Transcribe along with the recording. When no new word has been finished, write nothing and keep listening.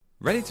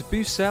Ready to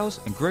boost sales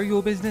and grow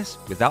your business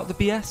without the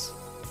BS?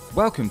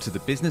 Welcome to the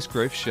Business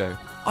Growth Show.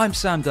 I'm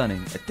Sam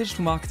Dunning, a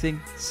digital marketing,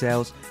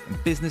 sales,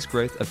 and business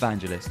growth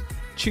evangelist.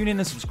 Tune in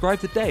and subscribe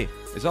today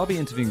as I'll be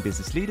interviewing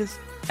business leaders,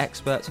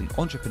 experts, and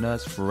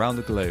entrepreneurs from around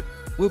the globe.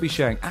 We'll be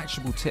sharing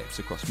actionable tips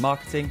across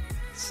marketing,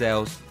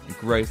 sales, and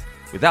growth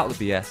without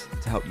the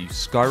BS to help you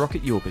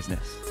skyrocket your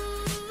business.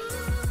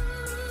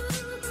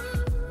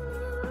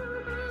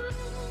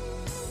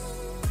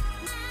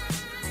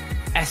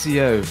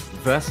 SEO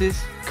versus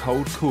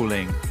cold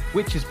calling.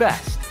 Which is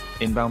best?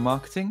 Inbound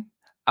marketing?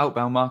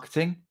 Outbound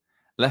marketing?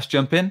 Let's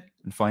jump in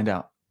and find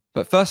out.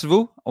 But first of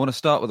all, I want to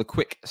start with a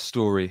quick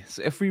story.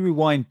 So if we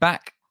rewind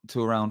back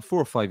to around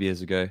 4 or 5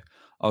 years ago,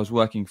 I was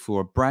working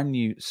for a brand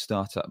new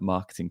startup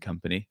marketing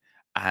company,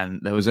 and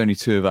there was only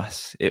two of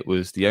us. It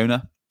was the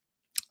owner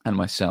and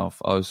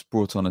myself. I was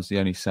brought on as the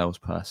only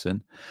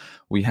salesperson.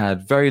 We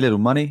had very little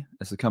money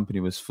as the company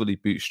was fully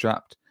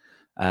bootstrapped.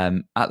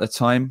 At the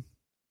time,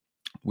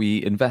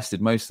 we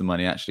invested most of the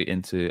money actually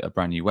into a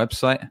brand new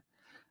website.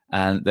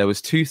 And there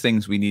was two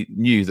things we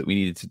knew that we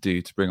needed to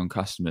do to bring on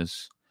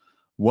customers.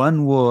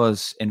 One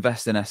was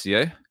invest in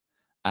SEO.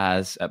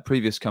 As at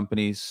previous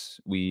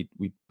companies, we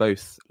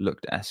both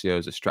looked at SEO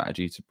as a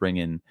strategy to bring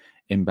in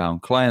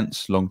inbound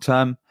clients long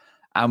term.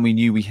 And we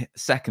knew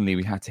secondly,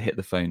 we had to hit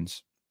the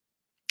phones.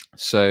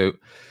 So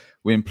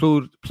we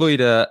employed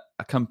a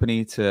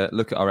company to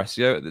look at our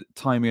SEO. At the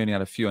time, we only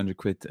had a few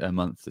 £100 a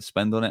month to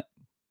spend on it.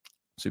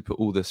 So we put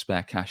all the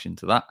spare cash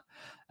into that.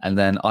 And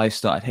then I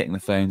started hitting the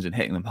phones and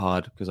hitting them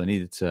hard because I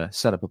needed to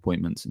set up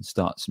appointments and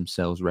start some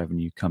sales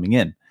revenue coming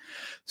in.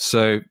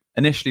 So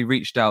initially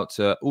reached out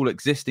to all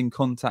existing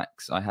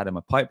contacts I had in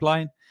my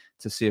pipeline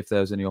to see if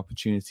there was any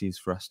opportunities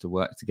for us to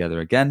work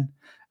together again.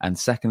 And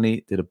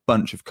secondly, did a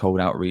bunch of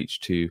cold outreach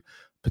to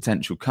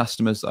potential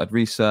customers that I'd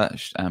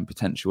researched and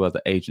potential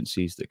other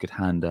agencies that could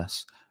hand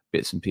us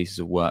bits and pieces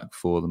of work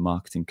for the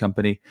marketing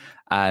company,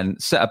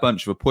 and set a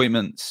bunch of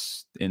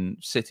appointments in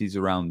cities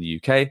around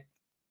the UK.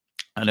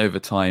 And over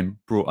time,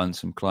 brought on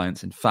some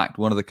clients. In fact,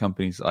 one of the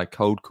companies that I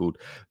cold called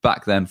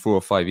back then 4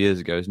 or 5 years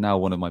ago is now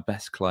one of my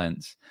best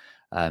clients.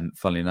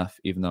 Funnily enough,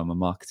 even though I'm a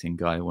marketing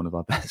guy, one of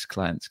our best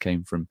clients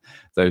came from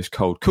those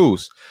cold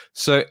calls.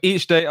 So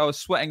each day I was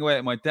sweating away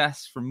at my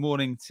desk from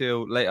morning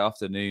till late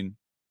afternoon,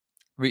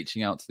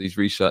 reaching out to these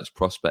research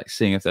prospects,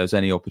 seeing if there's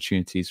any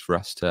opportunities for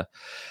us to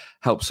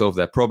help solve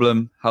their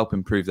problem, help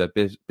improve their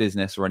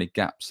business, or any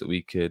gaps that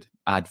we could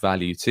add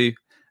value to,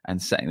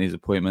 and setting these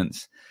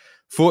appointments.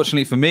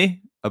 Fortunately for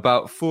me,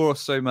 about 4 or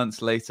so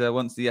months later,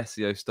 once the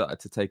SEO started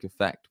to take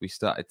effect, we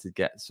started to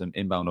get some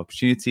inbound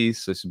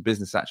opportunities. So some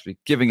business actually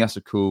giving us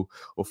a call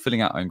or filling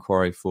out our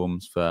inquiry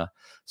forms for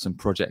some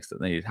projects that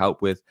they needed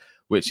help with,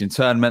 which in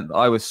turn meant that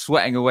I was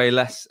sweating away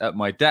less at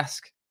my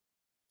desk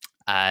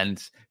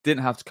and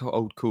didn't have to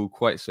cold call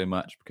quite so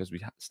much because we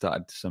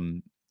started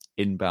some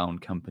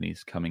inbound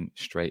companies coming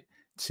straight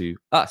to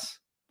us.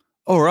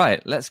 All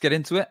right, let's get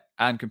into it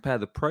and compare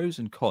the pros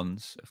and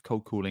cons of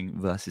cold calling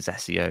versus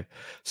SEO.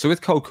 So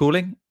with cold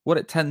calling, what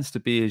it tends to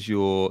be is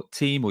your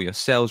team or your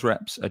sales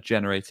reps are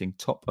generating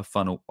top of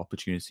funnel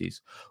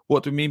opportunities.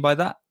 What do we mean by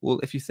that? Well,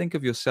 if you think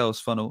of your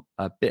sales funnel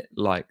a bit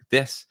like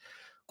this,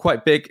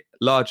 quite big,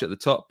 large at the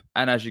top,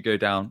 and as you go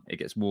down, it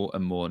gets more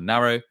and more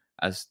narrow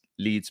as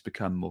leads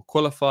become more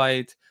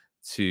qualified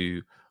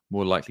to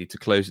more likely to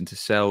close into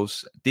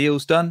sales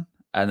deals done.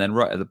 And then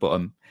right at the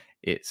bottom,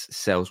 it's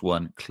sales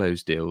won,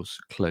 closed deals,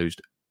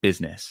 closed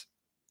business.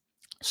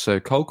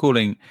 So cold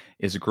calling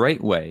is a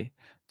great way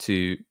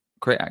to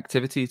create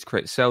activity, to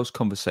create sales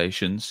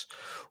conversations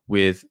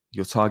with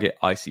your target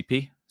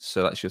ICP.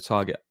 So that's your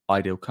target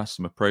ideal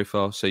customer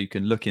profile. So you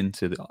can look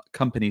into the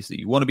companies that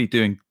you want to be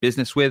doing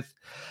business with,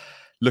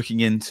 looking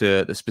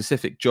into the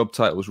specific job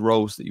titles,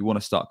 roles that you want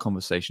to start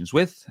conversations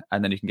with.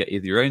 And then you can get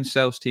either your own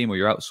sales team or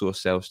your outsourced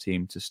sales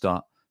team to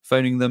start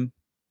phoning them,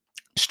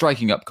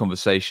 striking up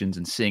conversations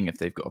and seeing if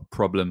they've got a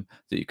problem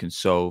that you can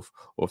solve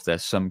or if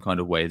there's some kind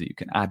of way that you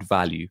can add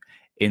value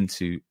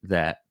into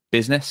their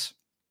business.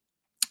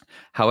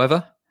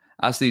 However,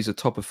 as these are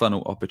top of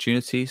funnel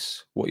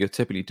opportunities, what you're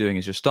typically doing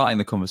is you're starting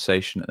the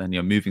conversation and then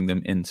you're moving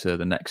them into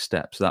the next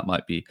step. So that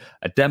might be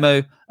a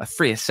demo, a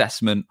free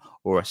assessment,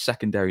 or a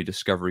secondary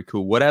discovery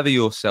call, whatever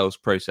your sales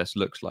process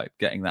looks like,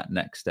 getting that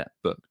next step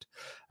booked.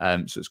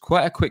 So it's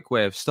quite a quick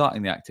way of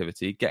starting the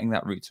activity, getting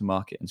that route to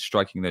market and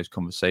striking those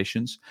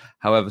conversations.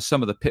 However,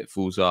 some of the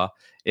pitfalls are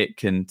it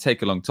can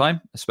take a long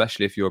time,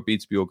 especially if you're a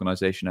B2B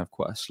organization, have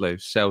quite a slow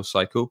sales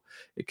cycle.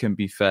 It can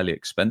be fairly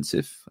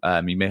expensive.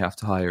 You may have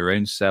to hire your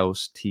own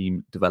sales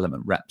team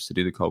development reps to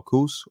do the cold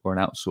calls or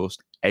an outsourced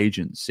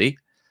agency.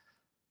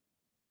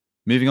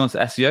 Moving on to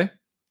SEO.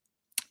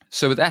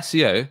 So with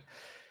SEO,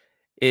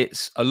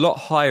 it's a lot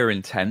higher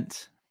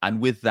intent.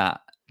 And with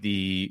that,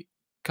 the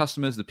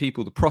customers, the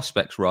people, the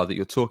prospects rather, that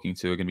you're talking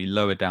to are going to be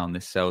lower down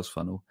this sales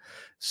funnel.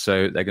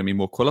 So they're going to be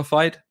more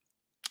qualified.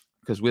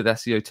 Because with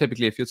SEO,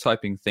 typically, if you're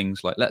typing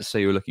things like, let's say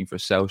you're looking for a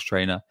sales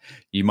trainer,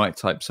 you might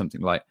type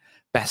something like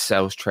best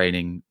sales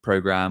training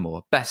program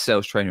or best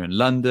sales trainer in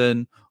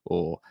London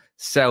or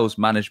sales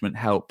management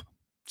help.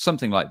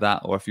 something like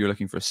that. Or if you're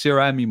looking for a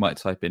CRM, you might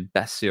type in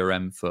best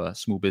CRM for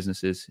small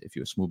businesses if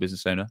you're a small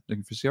business owner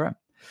looking for CRM.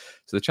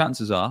 So the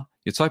chances are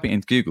you're typing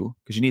into Google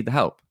because you need the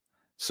help.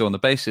 So on the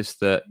basis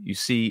that you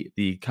see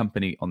the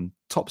company on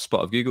top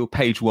spot of Google,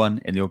 page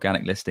 1 in the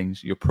organic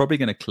listings, you're probably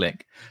going to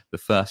click the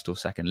first or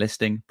second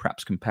listing,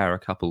 perhaps compare a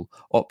couple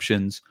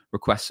options,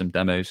 request some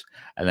demos,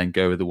 and then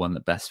go with the one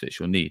that best fits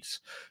your needs.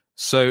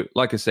 So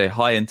like I say,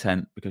 high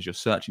intent because you're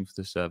searching for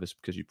the service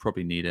because you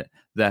probably need it.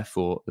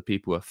 Therefore, the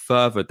people are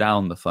further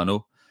down the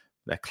funnel.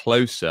 They're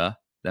closer.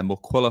 They're more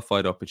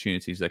qualified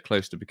opportunities. They're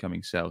close to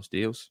becoming sales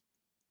deals.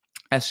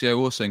 SEO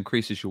also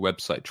increases your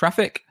website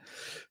traffic,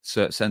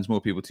 so it sends more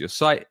people to your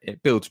site.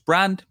 It builds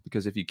brand,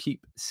 because if you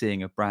keep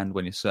seeing a brand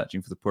when you're searching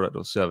for the product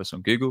or service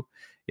on Google,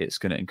 it's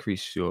going to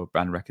increase your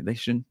brand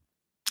recognition.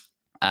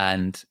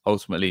 And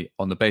ultimately,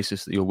 on the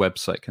basis that your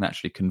website can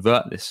actually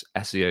convert this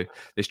SEO,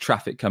 this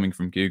traffic coming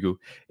from Google,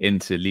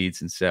 into leads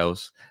and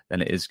sales,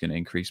 then it is going to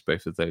increase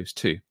both of those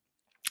too.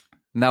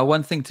 Now,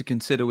 one thing to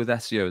consider with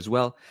SEO as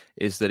well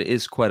is that it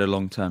is quite a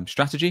long-term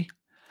strategy.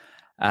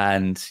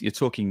 And you're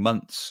talking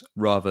months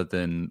rather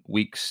than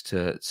weeks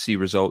to see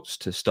results,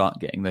 to start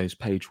getting those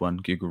page 1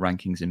 Google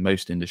rankings in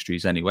most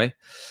industries anyway.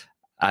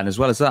 And as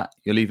well as that,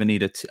 you'll either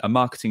need a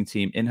marketing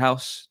team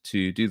in-house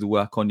to do the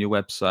work on your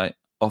website,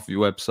 off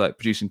your website,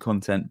 producing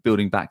content,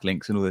 building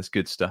backlinks and all this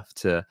good stuff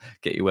to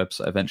get your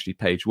website eventually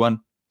page 1.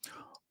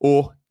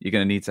 Or you're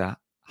going to need to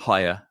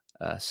hire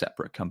a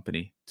separate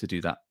company to do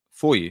that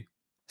for you.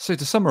 So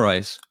to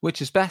summarize, which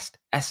is best,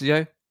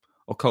 SEO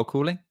or cold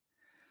calling?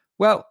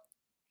 Well,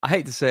 I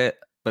hate to say it,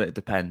 but it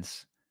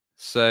depends.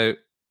 So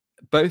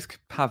both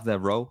have their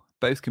role.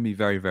 Both can be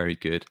very, very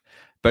good.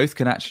 Both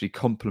can actually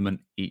complement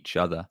each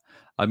other.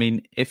 I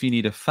mean, if you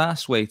need a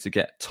fast way to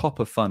get top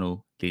of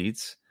funnel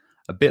leads,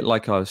 a bit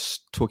like I was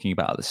talking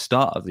about at the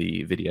start of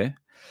the video,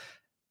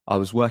 I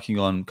was working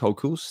on cold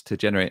calls to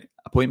generate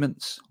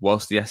appointments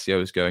whilst the SEO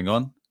is going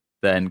on,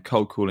 then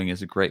cold calling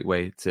is a great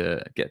way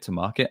to get to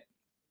market.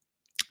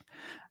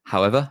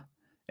 However,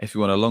 if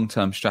you want a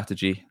long-term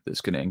strategy that's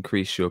going to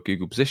increase your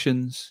Google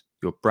positions,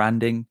 your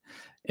branding,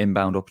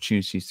 inbound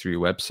opportunities through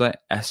your website,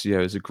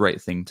 SEO is a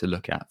great thing to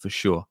look at for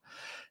sure.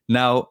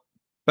 Now,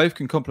 both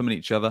can complement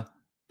each other,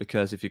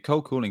 because if you're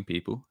cold calling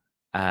people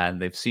and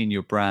they've seen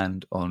your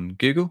brand on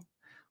Google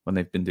when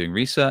they've been doing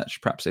research,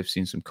 perhaps they've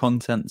seen some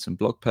content, some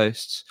blog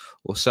posts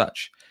or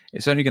such,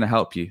 it's only going to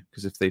help you,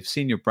 because if they've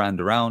seen your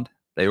brand around,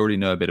 they already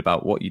know a bit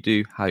about what you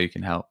do, how you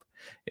can help.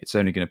 It's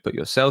only going to put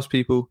your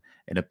salespeople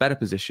in a better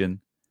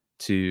position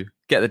to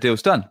get the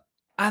deals done.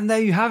 And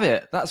there you have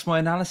it. That's my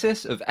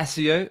analysis of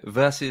SEO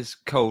versus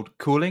cold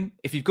calling.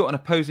 If you've got an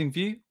opposing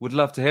view, would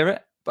love to hear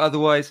it. But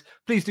otherwise,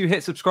 please do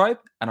hit subscribe,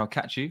 and I'll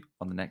catch you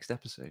on the next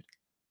episode.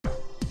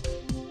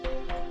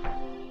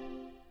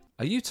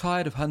 Are you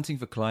tired of hunting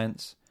for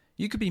clients?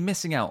 You could be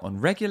missing out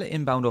on regular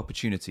inbound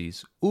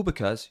opportunities, all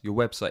because your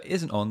website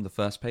isn't on the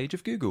first page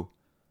of Google.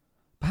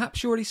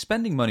 Perhaps you're already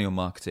spending money on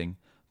marketing,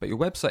 but your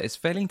website is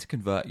failing to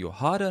convert your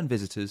hard-earned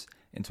visitors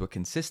into a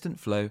consistent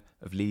flow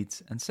of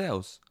leads and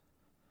sales.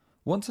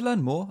 Want to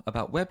learn more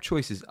about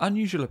WebChoice's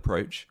unusual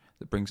approach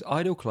that brings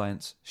ideal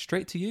clients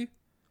straight to you?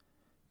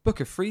 Book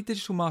a free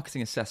digital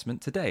marketing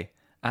assessment today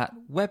at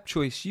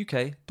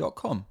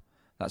webchoiceuk.com.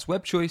 That's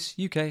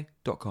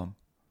webchoiceuk.com.